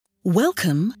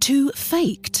Welcome to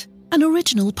Faked, an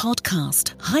original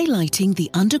podcast highlighting the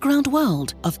underground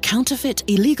world of counterfeit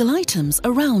illegal items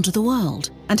around the world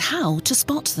and how to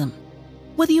spot them.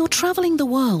 Whether you're traveling the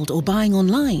world or buying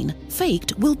online,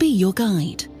 Faked will be your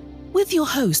guide. With your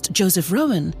host, Joseph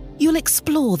Rowan, you'll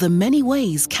explore the many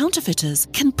ways counterfeiters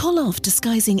can pull off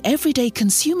disguising everyday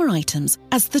consumer items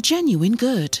as the genuine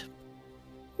good.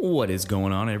 What is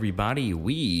going on, everybody?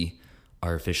 We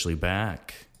are officially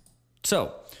back.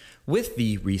 So, with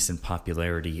the recent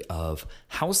popularity of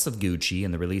House of Gucci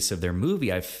and the release of their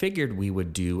movie, I figured we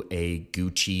would do a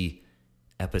Gucci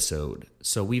episode.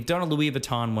 So we've done a Louis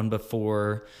Vuitton one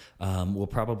before. We'll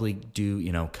probably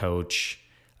do, Coach.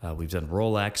 We've done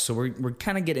Rolex. So we're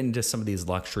kind of getting into some of these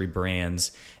luxury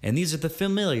brands. And these are the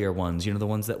familiar ones, the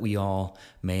ones that we all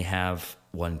may have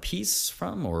one piece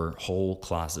from or whole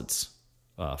closets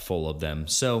full of them.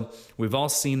 So we've all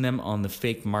seen them on the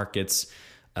fake markets.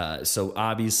 So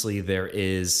obviously there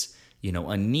is,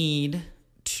 a need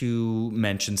to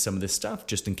mention some of this stuff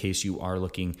just in case you are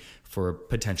looking for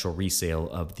potential resale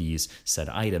of these said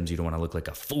items. You don't want to look like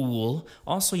a fool.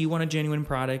 Also, you want a genuine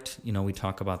product. We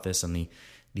talk about this on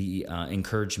the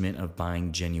encouragement of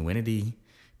buying genuinity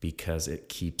because it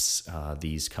keeps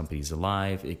these companies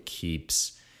alive. It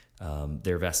keeps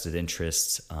their vested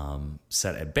interests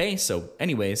set at bay. So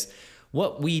anyways,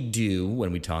 what we do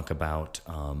when we talk about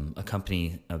a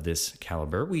company of this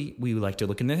caliber, we like to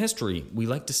look into history. We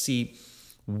like to see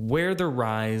where the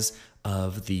rise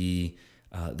of the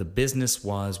business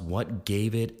was, what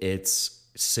gave it its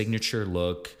signature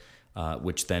look,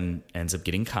 which then ends up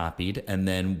getting copied, and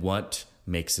then what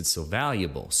makes it so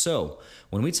valuable. So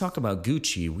when we talk about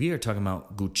Gucci, we are talking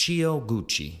about Guccio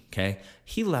Gucci, okay?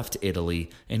 He left Italy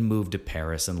and moved to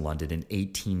Paris and London in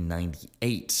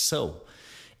 1898. So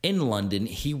in London,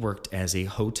 he worked as a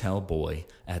hotel boy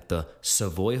at the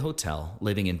Savoy Hotel.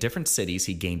 Living in different cities,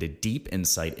 he gained a deep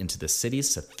insight into the city's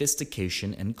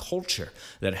sophistication and culture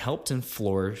that helped him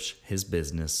flourish his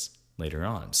business later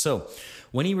on. So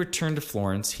when he returned to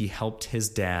Florence, he helped his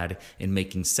dad in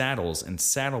making saddles and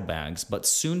saddlebags, but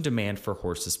soon demand for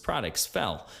horses' products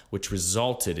fell, which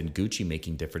resulted in Gucci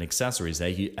making different accessories.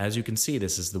 As you can see,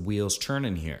 this is the wheels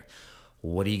turning here.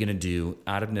 What are you going to do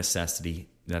out of necessity?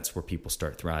 That's where people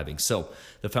start thriving. So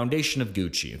the foundation of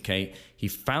Gucci, okay? He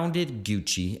founded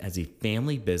Gucci as a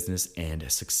family business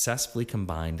and successfully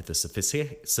combined the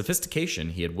sophistication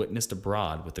he had witnessed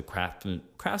abroad with the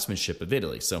craftsmanship of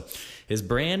Italy. So his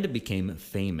brand became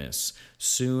famous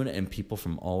soon, and people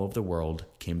from all over the world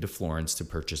came to Florence to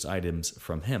purchase items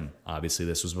from him. Obviously,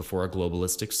 this was before a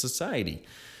globalistic society.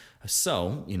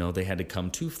 So, they had to come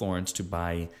to Florence to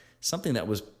buy something that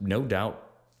was no doubt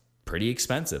pretty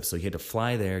expensive. So you had to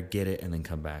fly there, get it, and then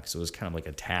come back. So it was kind of like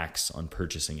a tax on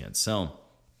purchasing it. So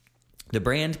the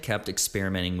brand kept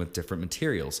experimenting with different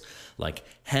materials like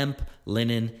hemp,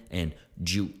 linen, and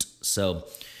jute. So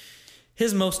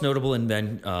his most notable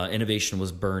innovation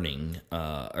was burnishing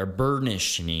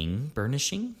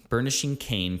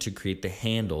cane to create the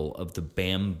handle of the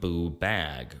bamboo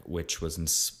bag, which was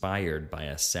inspired by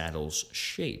a saddle's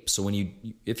shape. So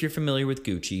if you're familiar with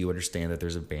Gucci, you understand that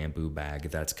there's a bamboo bag.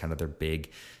 That's kind of their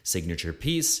big signature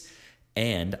piece.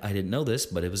 And I didn't know this,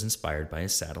 but it was inspired by a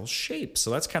saddle's shape. So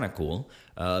that's kind of cool.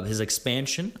 His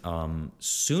expansion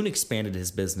soon expanded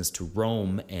his business to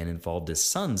Rome and involved his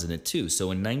sons in it too. So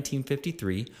in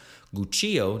 1953,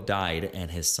 Guccio died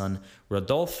and his son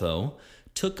Rodolfo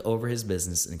took over his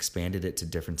business and expanded it to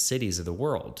different cities of the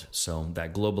world. So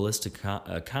that globalist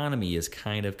economy is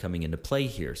kind of coming into play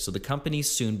here. So the company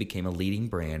soon became a leading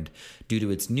brand due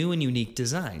to its new and unique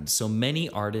design. So many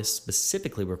artists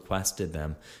specifically requested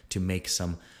them to make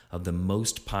some of the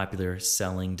most popular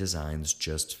selling designs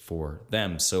just for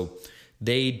them. So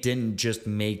they didn't just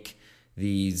make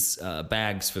these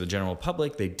bags for the general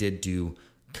public. They did do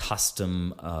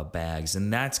custom bags.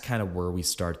 And that's kind of where we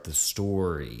start the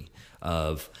story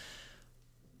of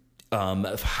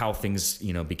how things,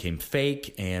 became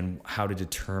fake and how to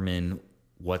determine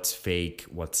what's fake,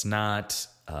 what's not.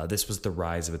 This was the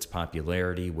rise of its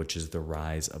popularity, which is the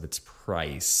rise of its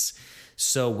price.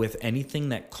 So with anything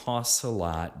that costs a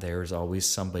lot, there's always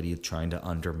somebody trying to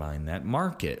undermine that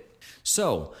market.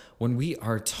 So when we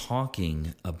are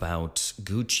talking about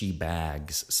Gucci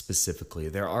bags specifically,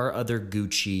 there are other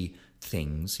Gucci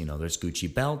things. There's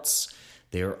Gucci belts.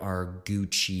 There are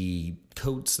Gucci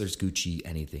coats. There's Gucci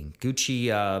anything.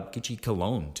 Gucci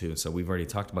cologne too. So we've already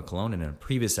talked about cologne in a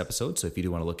previous episode. So if you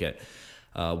do want to look at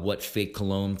what fake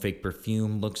cologne, fake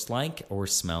perfume looks like or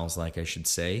smells like, I should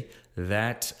say,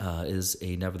 that is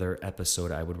another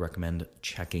episode I would recommend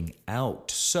checking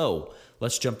out. So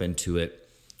let's jump into it.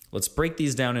 let's break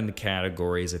these down into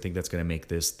categories. I think that's going to make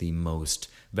this the most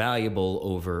valuable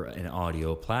over an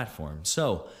audio platform.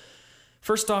 So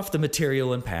first off, the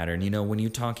material and pattern. When you're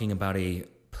talking about a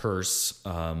purse,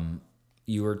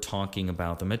 you are talking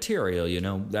about the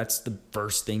material. That's the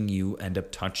first thing you end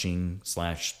up touching /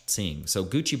 seeing. So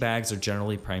Gucci bags are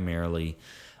generally primarily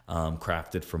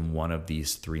crafted from one of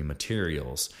these three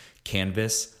materials: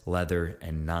 canvas, leather,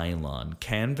 and nylon.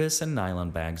 Canvas and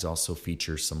nylon bags also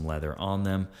feature some leather on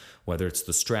them, whether it's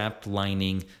the strap,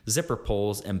 lining, zipper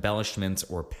pulls, embellishments,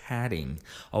 or padding.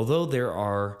 Although there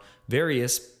are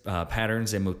various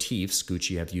patterns and motifs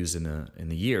Gucci have used in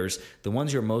the years, the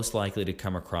ones you're most likely to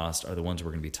come across are the ones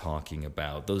we're going to be talking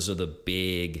about. Those are the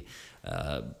big,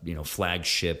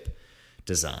 flagship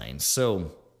designs.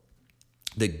 So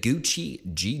the Gucci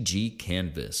GG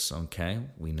canvas, okay?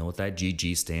 We know what that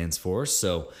GG stands for.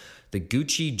 So the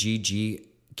Gucci GG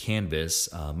canvas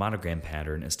monogram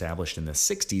pattern established in the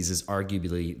 60s is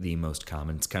arguably the most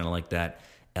common. It's kind of like that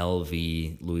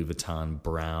LV, Louis Vuitton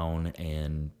brown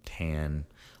and tan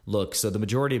look. So the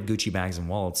majority of Gucci bags and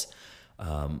wallets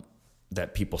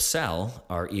that people sell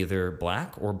are either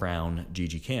black or brown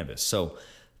GG canvas. So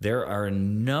there are a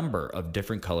number of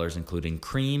different colors, including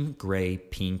cream, gray,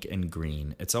 pink, and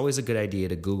green. It's always a good idea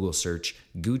to Google search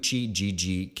Gucci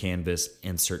GG canvas,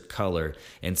 insert color,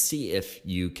 and see if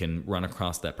you can run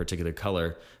across that particular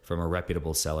color from a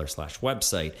reputable seller /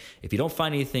 website. If you don't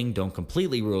find anything, don't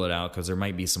completely rule it out, because there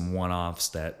might be some one-offs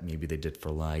that maybe they did for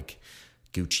like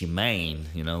Gucci Mane,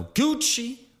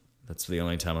 Gucci. That's the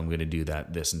only time I'm going to do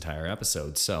that this entire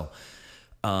episode. So,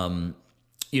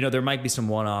 there might be some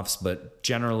one-offs, but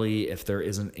generally, if there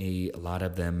isn't a lot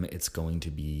of them, it's going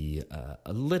to be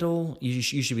you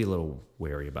should be a little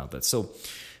wary about that. So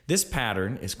this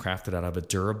pattern is crafted out of a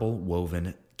durable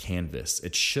woven canvas.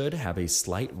 It should have a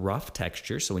slight rough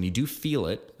texture. So when you do feel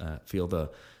it, feel the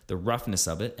roughness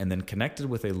of it, and then connected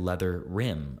with a leather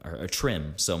rim or a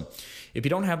trim. So if you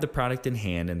don't have the product in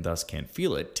hand and thus can't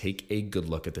feel it, take a good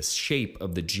look at the shape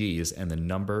of the G's and the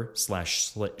number /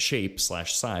 shape /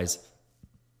 size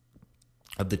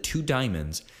of the two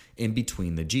diamonds in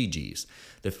between the GGs.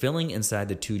 The filling inside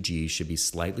the two G's should be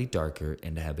slightly darker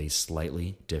and have a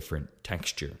slightly different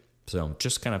texture. So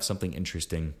just kind of something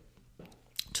interesting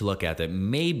to look at that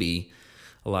maybe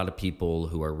a lot of people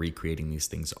who are recreating these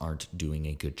things aren't doing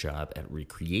a good job at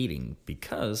recreating,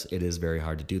 because it is very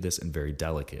hard to do this and very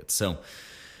delicate. So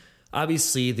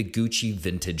obviously, the Gucci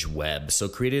vintage web. So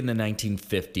created in the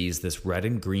 1950s, this red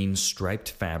and green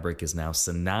striped fabric is now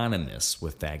synonymous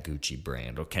with that Gucci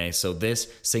brand, okay? So this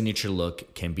signature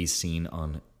look can be seen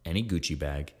on any Gucci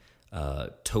bag,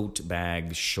 tote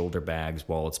bags, shoulder bags,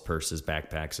 wallets, purses,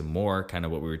 backpacks, and more, kind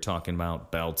of what we were talking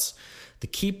about, belts. The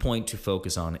key point to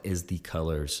focus on is the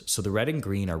colors. So the red and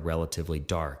green are relatively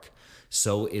dark.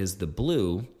 So is the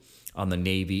blue on the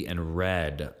navy and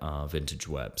red vintage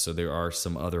web. So there are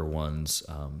some other ones.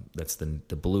 That's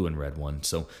the blue and red one.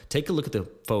 So take a look at the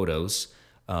photos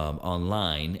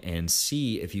online and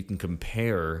see if you can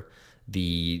compare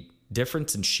the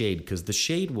difference in shade, because the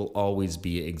shade will always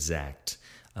be exact.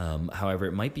 However,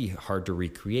 it might be hard to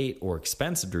recreate or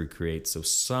expensive to recreate. So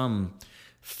some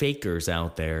fakers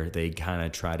out there, they kind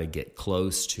of try to get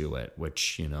close to it,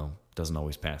 which, doesn't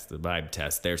always pass the vibe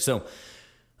test there. So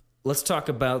let's talk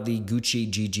about the Gucci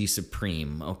GG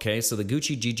Supreme, okay? So the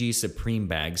Gucci GG Supreme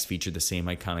bags feature the same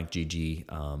iconic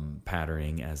GG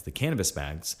patterning as the canvas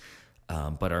bags,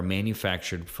 but are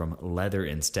manufactured from leather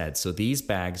instead. So these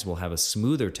bags will have a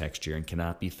smoother texture and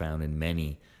cannot be found in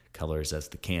many colors as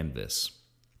the canvas.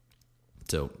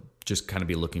 So just kind of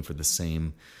be looking for the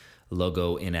same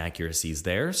logo inaccuracies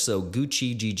there. So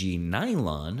Gucci GG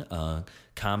Nylon,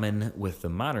 common with the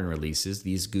modern releases,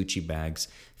 these Gucci bags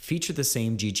feature the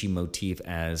same GG motif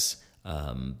as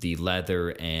the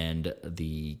leather and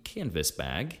the canvas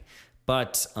bag,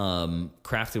 but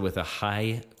crafted with a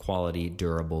high quality,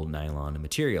 durable nylon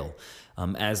material.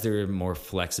 As there are more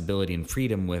flexibility and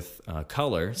freedom with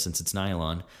color, since it's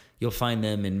nylon, you'll find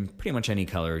them in pretty much any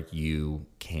color you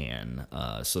can.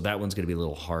 So that one's going to be a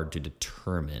little hard to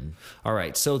determine. All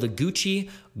right, so the Gucci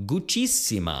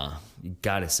Guccissima. You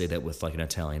got to say that with like an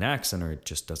Italian accent, or it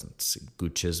just doesn't.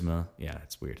 Guccisma. Yeah,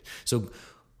 it's weird. So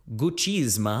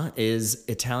Guccissima is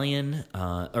Italian,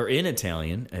 or in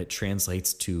Italian, it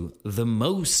translates to the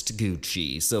most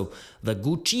Gucci. So the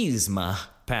Guccissima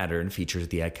pattern features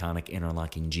the iconic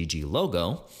interlocking GG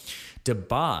logo,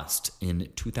 debossed in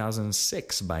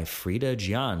 2006 by Frida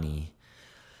Gianni,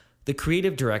 the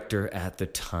creative director at the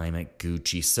time at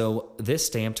Gucci. So this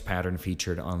stamped pattern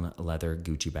featured on leather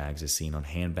Gucci bags is seen on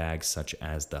handbags such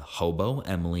as the Hobo,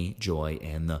 Emily, Joy,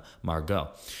 and the Margot.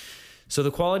 So the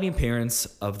quality and appearance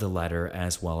of the letter,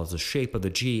 as well as the shape of the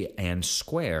G and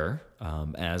square,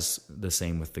 as the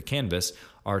same with the canvas,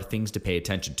 are things to pay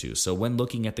attention to. So when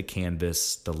looking at the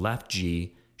canvas, the left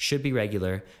G should be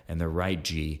regular and the right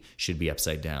G should be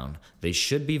upside down. They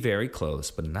should be very close,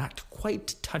 but not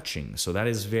quite touching. So that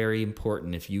is very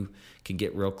important. If you can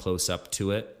get real close up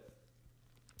to it,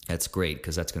 that's great,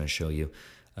 because that's going to show you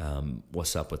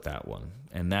what's up with that one.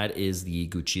 And that is the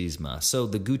Guccisma. So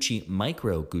the Gucci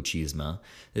Micro Guccisma,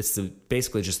 it's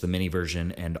basically just the mini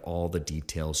version, and all the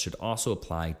details should also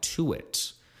apply to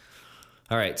it.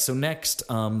 All right, so next,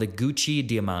 the Gucci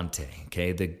Diamante.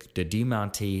 Okay, the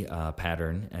Diamante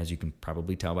pattern, as you can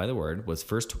probably tell by the word, was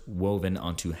first woven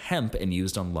onto hemp and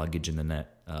used on luggage in the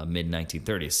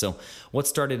mid-1930s. So what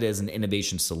started as an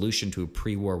innovation solution to a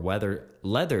pre-war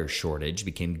leather shortage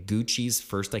became Gucci's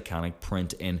first iconic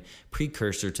print and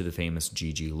precursor to the famous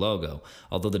GG logo.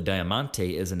 Although the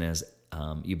Diamante isn't as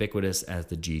ubiquitous as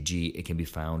the GG, it can be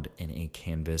found in a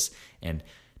canvas and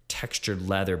textured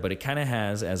leather, but it kind of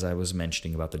has, as I was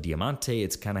mentioning about the Diamante,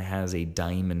 it's kind of has a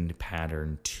diamond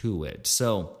pattern to it.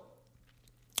 So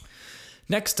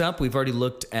next up, we've already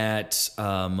looked at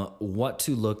what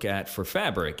to look at for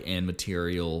fabric and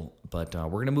material, but we're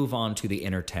going to move on to the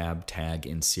inner tab, tag,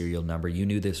 and serial number. You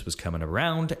knew this was coming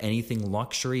around. Anything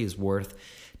luxury is worth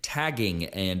tagging,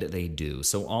 and they do.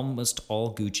 So almost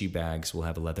all Gucci bags will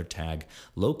have a leather tag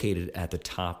located at the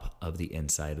top of the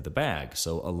inside of the bag,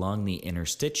 so along the inner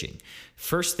stitching.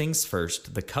 First things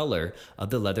first, the color of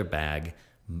the leather bag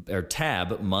or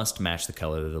tab must match the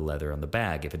color of the leather on the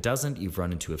bag. If it doesn't, you've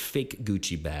run into a fake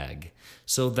Gucci bag.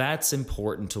 So that's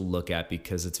important to look at,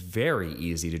 because it's very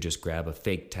easy to just grab a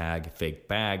fake tag, fake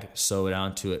bag, sew it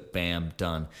onto it, bam,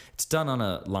 done. It's done on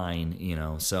a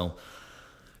line, so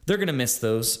they're going to miss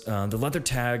those. The leather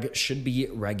tag should be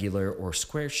regular or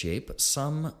square shape.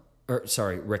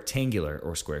 Rectangular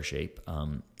or square shape.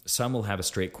 Some will have a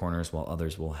straight corners, while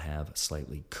others will have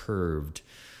slightly curved.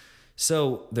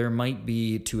 So there might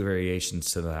be two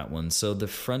variations to that one. So the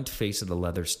front face of the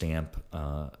leather stamp,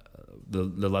 the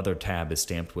leather tab is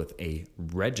stamped with a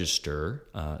register,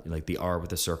 like the R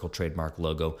with the circle trademark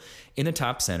logo, in the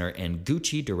top center, and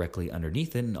Gucci directly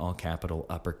underneath it in all capital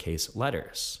uppercase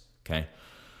letters. Okay.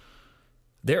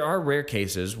 There are rare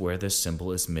cases where this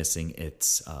symbol is missing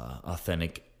its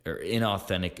authentic or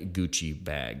inauthentic Gucci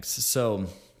bags. So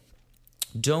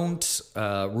don't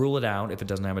rule it out if it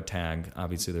doesn't have a tag.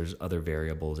 Obviously, there's other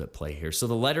variables at play here. So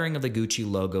the lettering of the Gucci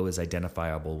logo is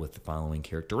identifiable with the following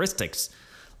characteristics.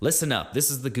 Listen up.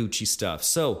 This is the Gucci stuff.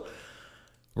 So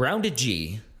rounded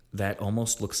G that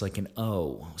almost looks like an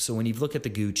O. So when you look at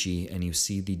the Gucci and you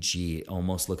see the G, it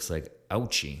almost looks like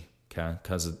ouchie. Okay,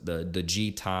 because the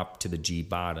G top to the G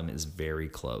bottom is very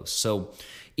close. So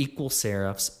equal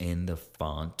serifs in the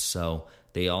font. So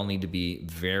they all need to be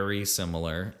very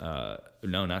similar.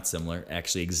 No, not similar.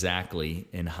 Actually, exactly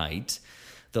in height.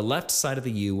 The left side of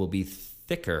the U will be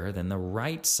thicker than the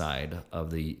right side of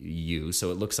the U.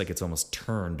 So it looks like it's almost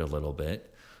turned a little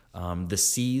bit. The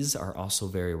C's are also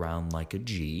very round like a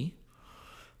G.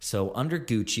 So under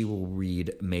Gucci, we'll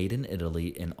read Made in Italy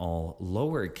in all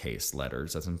lowercase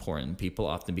letters. That's important. People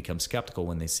often become skeptical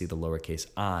when they see the lowercase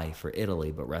I for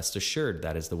Italy, but rest assured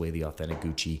that is the way the authentic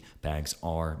Gucci bags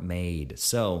are made.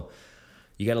 So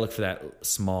you got to look for that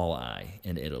small I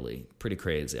in Italy. Pretty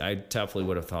crazy. I definitely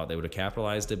would have thought they would have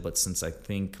capitalized it, but since I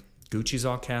think Gucci's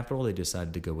all capital, they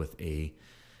decided to go with a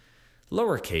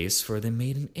lowercase for the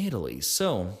Made in Italy.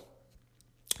 So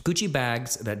Gucci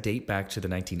bags that date back to the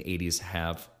 1980s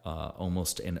have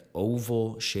almost an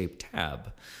oval-shaped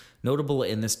tab. Notable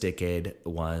in this decade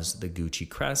was the Gucci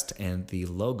crest and the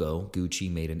logo,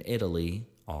 Gucci Made in Italy,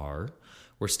 R,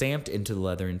 were stamped into the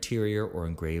leather interior or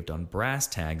engraved on brass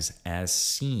tags as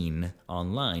seen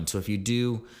online. So if you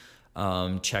do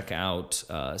check out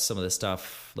some of the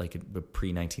stuff like the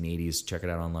pre-1980s, check it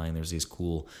out online. There's these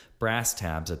cool brass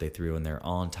tabs that they threw in there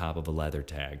on top of a leather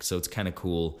tag. So it's kind of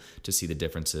cool to see the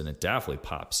difference, and it definitely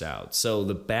pops out. So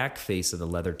the back face of the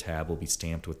leather tab will be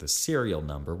stamped with the serial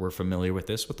number. We're familiar with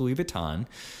this with Louis Vuitton.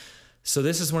 So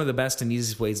this is one of the best and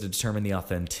easiest ways to determine the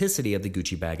authenticity of the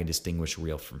Gucci bag and distinguish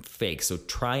real from fake. So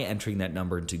try entering that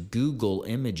number into Google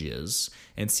Images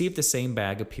and see if the same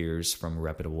bag appears from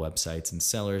reputable websites and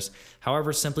sellers.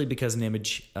 However, simply because an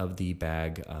image of the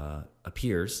bag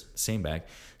appears, same bag,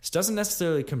 this doesn't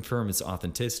necessarily confirm its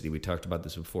authenticity. We talked about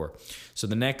this before. So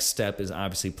the next step is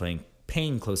obviously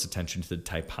paying close attention to the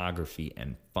typography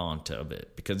and font of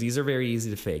it, because these are very easy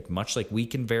to fake. Much like we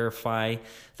can verify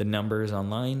the numbers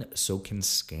online, so can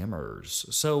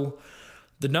scammers. So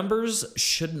the numbers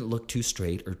shouldn't look too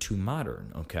straight or too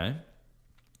modern, okay?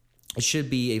 It should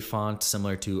be a font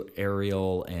similar to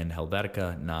Arial and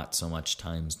Helvetica, not so much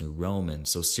Times New Roman.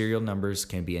 So serial numbers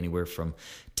can be anywhere from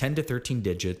 10 to 13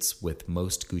 digits, with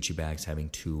most Gucci bags having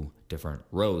 2 different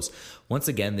rows. Once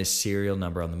again, this serial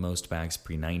number on the most bags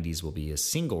pre-90s will be a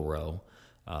single row,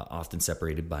 often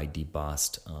separated by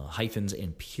debossed hyphens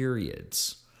and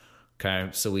periods. Okay,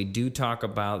 so we do talk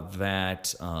about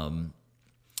that.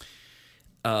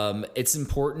 It's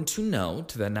important to note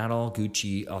that not all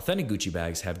authentic Gucci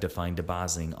bags have defined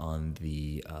debossing on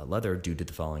the leather due to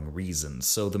the following reasons.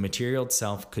 So the material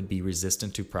itself could be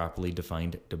resistant to properly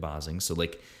defined debossing. So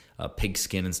like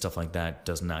pigskin and stuff like that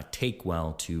does not take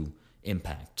well to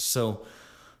impact. So,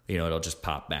 it'll just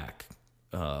pop back.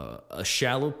 A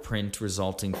shallow print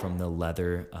resulting from the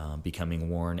leather becoming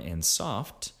worn and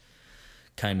soft.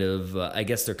 I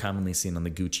guess they're commonly seen on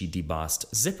the Gucci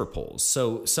debossed zipper pulls.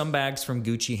 So some bags from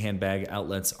Gucci handbag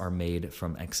outlets are made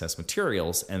from excess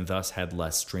materials and thus had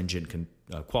less stringent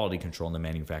quality control in the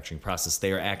manufacturing process.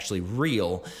 They are actually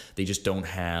real. They just don't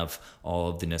have all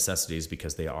of the necessities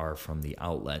because they are from the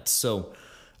outlet. So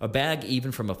a bag,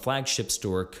 even from a flagship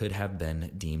store, could have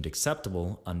been deemed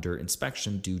acceptable under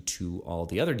inspection due to all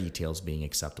the other details being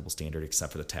acceptable standard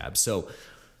except for the tab. So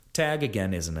tag,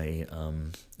 again, isn't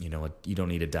you don't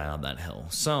need to die on that hill.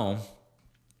 So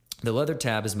the leather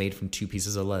tab is made from 2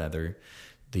 pieces of leather.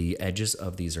 The edges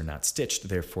of these are not stitched,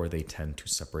 therefore they tend to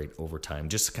separate over time.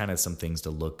 Just kind of some things to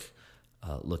look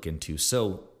into.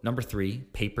 So number 3,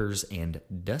 papers and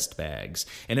dust bags.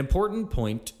 An important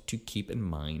point to keep in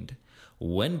mind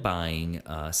when buying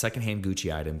secondhand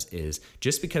Gucci items is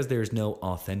just because there's no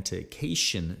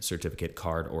authentication certificate,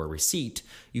 card, or receipt,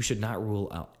 you should not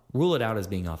rule it out as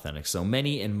being authentic. So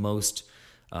many and most,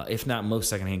 if not most,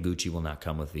 secondhand Gucci will not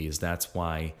come with these. That's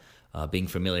why being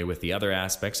familiar with the other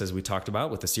aspects, as we talked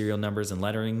about, with the serial numbers and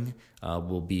lettering,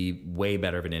 will be way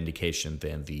better of an indication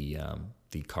than the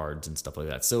cards and stuff like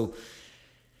that. So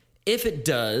if it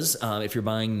does, if you're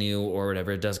buying new or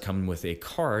whatever, it does come with a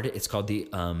card. It's called the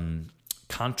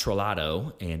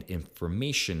Controlado and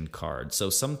information card. So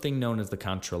something known as the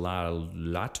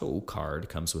Controlato card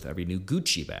comes with every new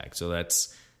Gucci bag. So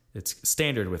it's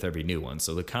standard with every new one.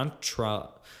 So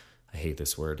I hate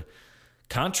this word.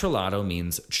 Controlato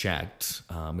means checked.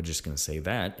 I'm just going to say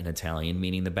that in Italian,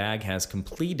 meaning the bag has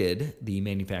completed the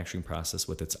manufacturing process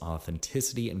with its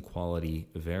authenticity and quality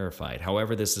verified.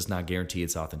 However, this does not guarantee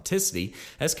its authenticity,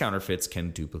 as counterfeits can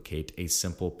duplicate a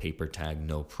simple paper tag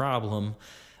no problem.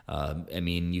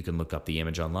 You can look up the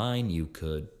image online, you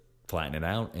could flatten it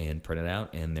out and print it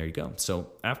out, and there you go.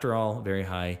 So after all, very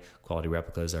high quality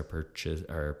replicas are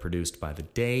produced by the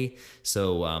day.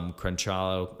 So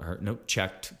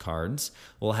checked cards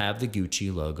will have the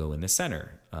Gucci logo in the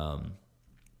center. And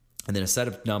then a set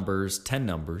of numbers, 10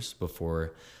 numbers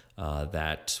before below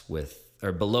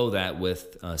that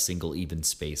with single even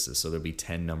spaces. So there'll be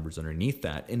 10 numbers underneath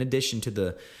that. In addition to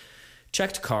the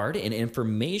checked card, an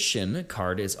information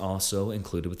card is also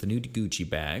included with the new Gucci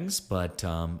bags, but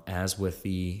as with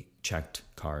the checked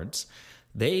cards,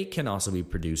 they can also be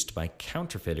produced by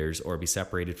counterfeiters or be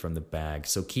separated from the bag.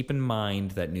 So keep in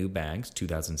mind that new bags,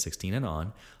 2016 and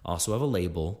on, also have a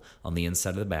label on the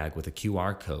inside of the bag with a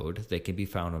QR code. They can be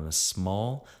found on a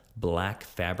small black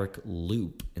fabric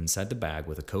loop inside the bag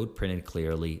with a code printed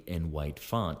clearly in white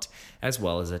font, as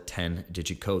well as a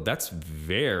 10-digit code. That's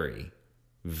very,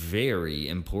 very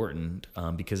important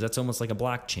because that's almost like a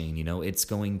blockchain. It's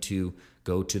going to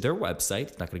go to their website.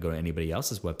 It's not going to go to anybody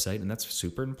else's website, and that's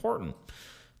super important.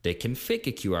 They can fake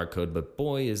a QR code, but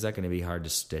boy, is that going to be hard to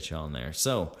stitch on there.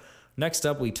 So next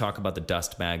up, we talk about the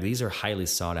dust bag. These are highly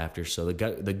sought after. So the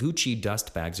Gucci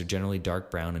dust bags are generally dark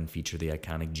brown and feature the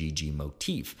iconic GG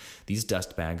motif. These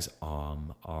dust bags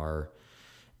are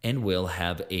and will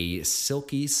have a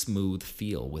silky smooth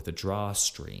feel with a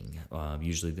drawstring,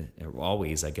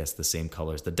 always, I guess, the same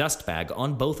color as the dust bag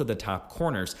on both of the top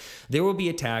corners. There will be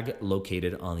a tag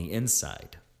located on the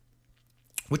inside,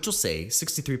 which will say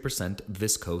 63%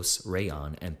 viscose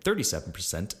rayon and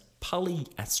 37%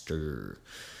 polyester.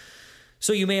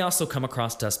 So you may also come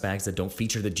across dust bags that don't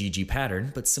feature the GG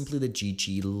pattern, but simply the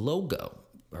GG logo,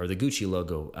 or the Gucci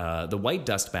logo. The white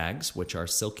dust bags, which are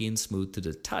silky and smooth to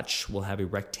the touch, will have a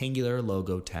rectangular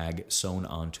logo tag sewn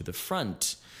onto the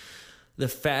front. The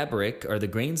fabric, or the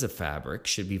grains of fabric,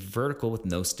 should be vertical with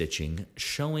no stitching,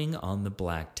 showing on the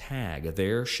black tag.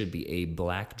 There should be a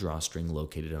black drawstring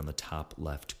located on the top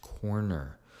left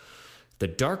corner. The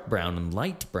dark brown and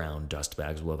light brown dust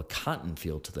bags will have a cotton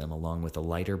feel to them, along with a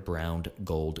lighter brown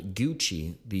gold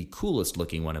Gucci, the coolest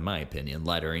looking one in my opinion,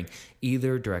 lettering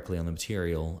either directly on the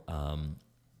material.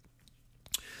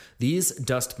 These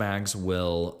dust bags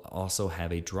will also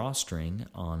have a drawstring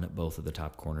on both of the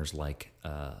top corners like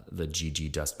the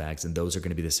GG dust bags, and those are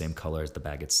going to be the same color as the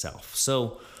bag itself.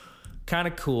 So kind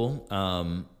of cool.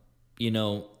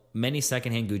 Many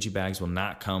secondhand Gucci bags will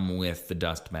not come with the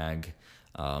dust bag,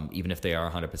 even if they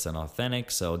are 100% authentic.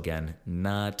 So again,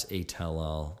 not a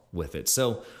tell-all with it.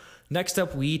 So next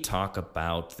up, we talk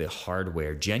about the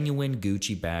hardware. Genuine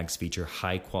Gucci bags feature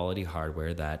high-quality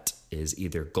hardware that is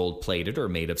either gold-plated or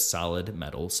made of solid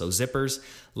metal. So zippers,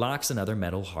 locks, and other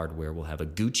metal hardware will have a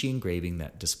Gucci engraving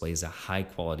that displays a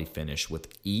high-quality finish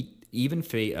with even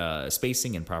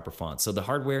spacing and proper font. So the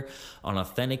hardware on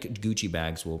authentic Gucci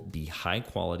bags will be high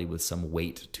quality with some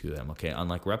weight to them, okay?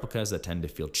 Unlike replicas that tend to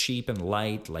feel cheap and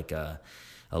light, like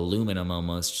aluminum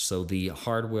almost. So the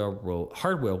hardware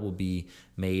will be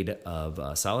made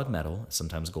of solid metal,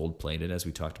 sometimes gold-plated, as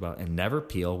we talked about, and never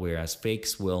peel, whereas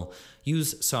fakes will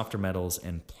use softer metals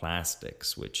and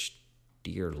plastics, which,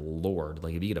 dear Lord,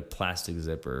 like if you get a plastic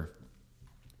zipper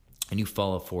and you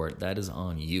fall for it, that is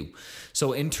on you.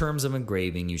 So in terms of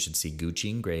engraving, you should see Gucci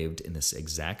engraved in this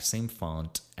exact same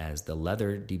font as the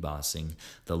leather debossing.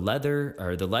 The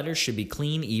letters should be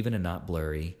clean, even, and not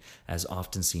blurry, as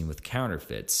often seen with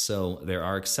counterfeits. So there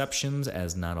are exceptions,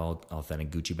 as not all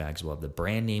authentic Gucci bags will have the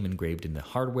brand name engraved in the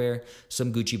hardware.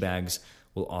 Some Gucci bags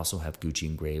will also have Gucci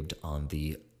engraved on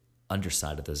the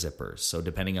underside of the zippers. So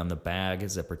depending on the bag,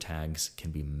 zipper tags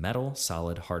can be metal,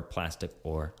 solid, hard plastic,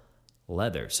 or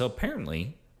leather. So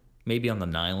apparently, maybe on the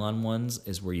nylon ones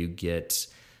is where you get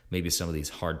maybe some of these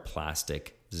hard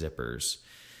plastic zippers.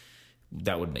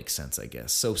 That would make sense, I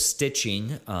guess. So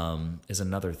stitching is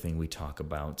another thing we talk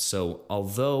about. So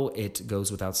although it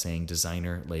goes without saying,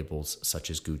 designer labels such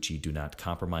as Gucci do not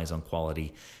compromise on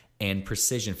quality and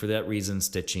precision. For that reason,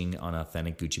 stitching on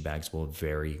authentic Gucci bags will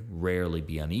very rarely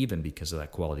be uneven because of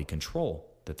that quality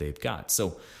control that they've got.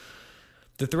 So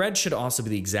the thread should also be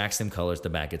the exact same color as the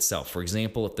bag itself. For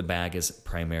example, if the bag is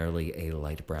primarily a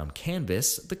light brown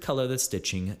canvas, the color of the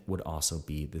stitching would also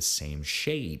be the same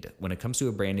shade. When it comes to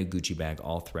a brand new Gucci bag,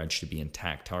 all threads should be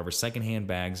intact. However, secondhand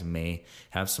bags may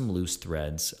have some loose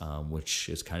threads, which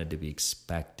is kind of to be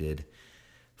expected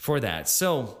for that.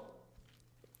 So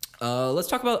let's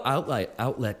talk about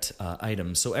outlet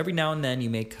items. So every now and then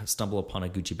you may stumble upon a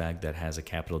Gucci bag that has a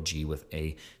capital G with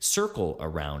a circle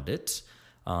around it.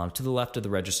 To the left of the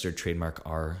registered trademark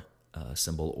R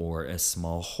symbol, or a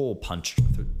small hole punched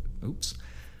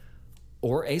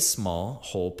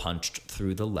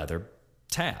through the leather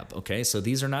tab. Okay, so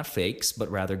these are not fakes, but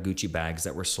rather Gucci bags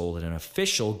that were sold in an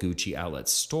official Gucci outlet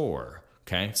store.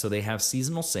 Okay, so they have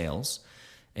seasonal sales,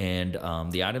 and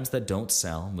the items that don't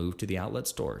sell move to the outlet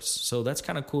stores. So that's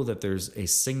kind of cool that there's a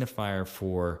signifier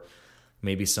for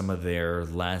maybe some of their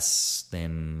less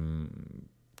than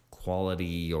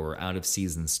quality or out of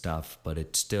season stuff, but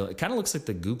it kind of looks like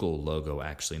the Google logo,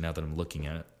 actually, now that I'm looking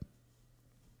at it,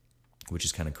 which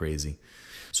is kind of crazy.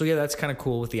 So yeah, that's kind of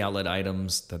cool with the outlet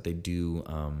items that they do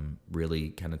really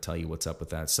kind of tell you what's up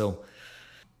with that. So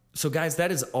guys,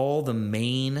 that is all the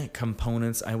main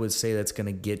components I would say that's going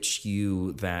to get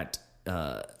you that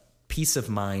peace of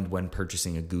mind when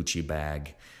purchasing a Gucci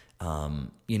bag.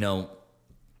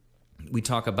 We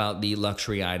talk about the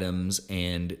luxury items,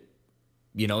 and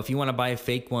if you want to buy a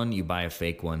fake one, you buy a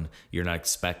fake one. You're not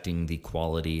expecting the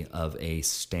quality of a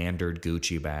standard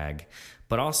Gucci bag,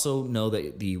 but also know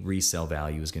that the resale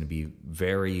value is going to be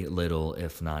very little,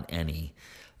 if not any.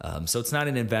 So it's not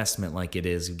an investment like it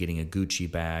is getting a Gucci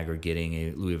bag or getting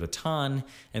a Louis Vuitton,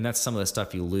 and that's some of the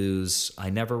stuff you lose.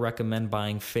 I never recommend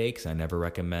buying fakes. I never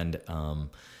recommend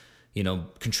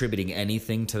contributing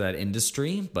anything to that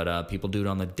industry, but people do it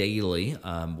on the daily,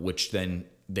 which then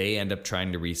they end up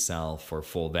trying to resell for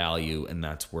full value, and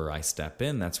that's where I step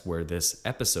in. That's where this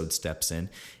episode steps in,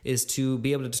 is to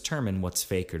be able to determine what's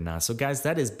fake or not. So guys,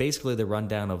 that is basically the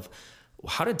rundown of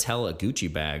how to tell a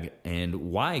Gucci bag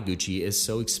and why Gucci is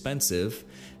so expensive.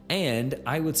 And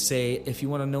I would say, if you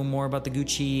want to know more about the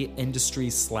Gucci industry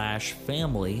 /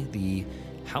 family, the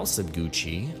House of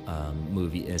Gucci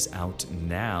movie is out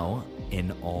now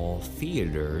in all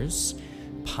theaters,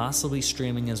 possibly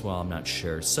streaming as well, I'm not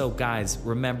sure. So guys,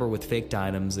 remember, with faked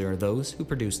items, there are those who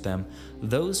produce them,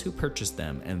 those who purchase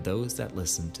them, and those that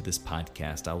listen to this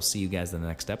podcast. I will see you guys in the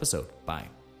next episode. Bye.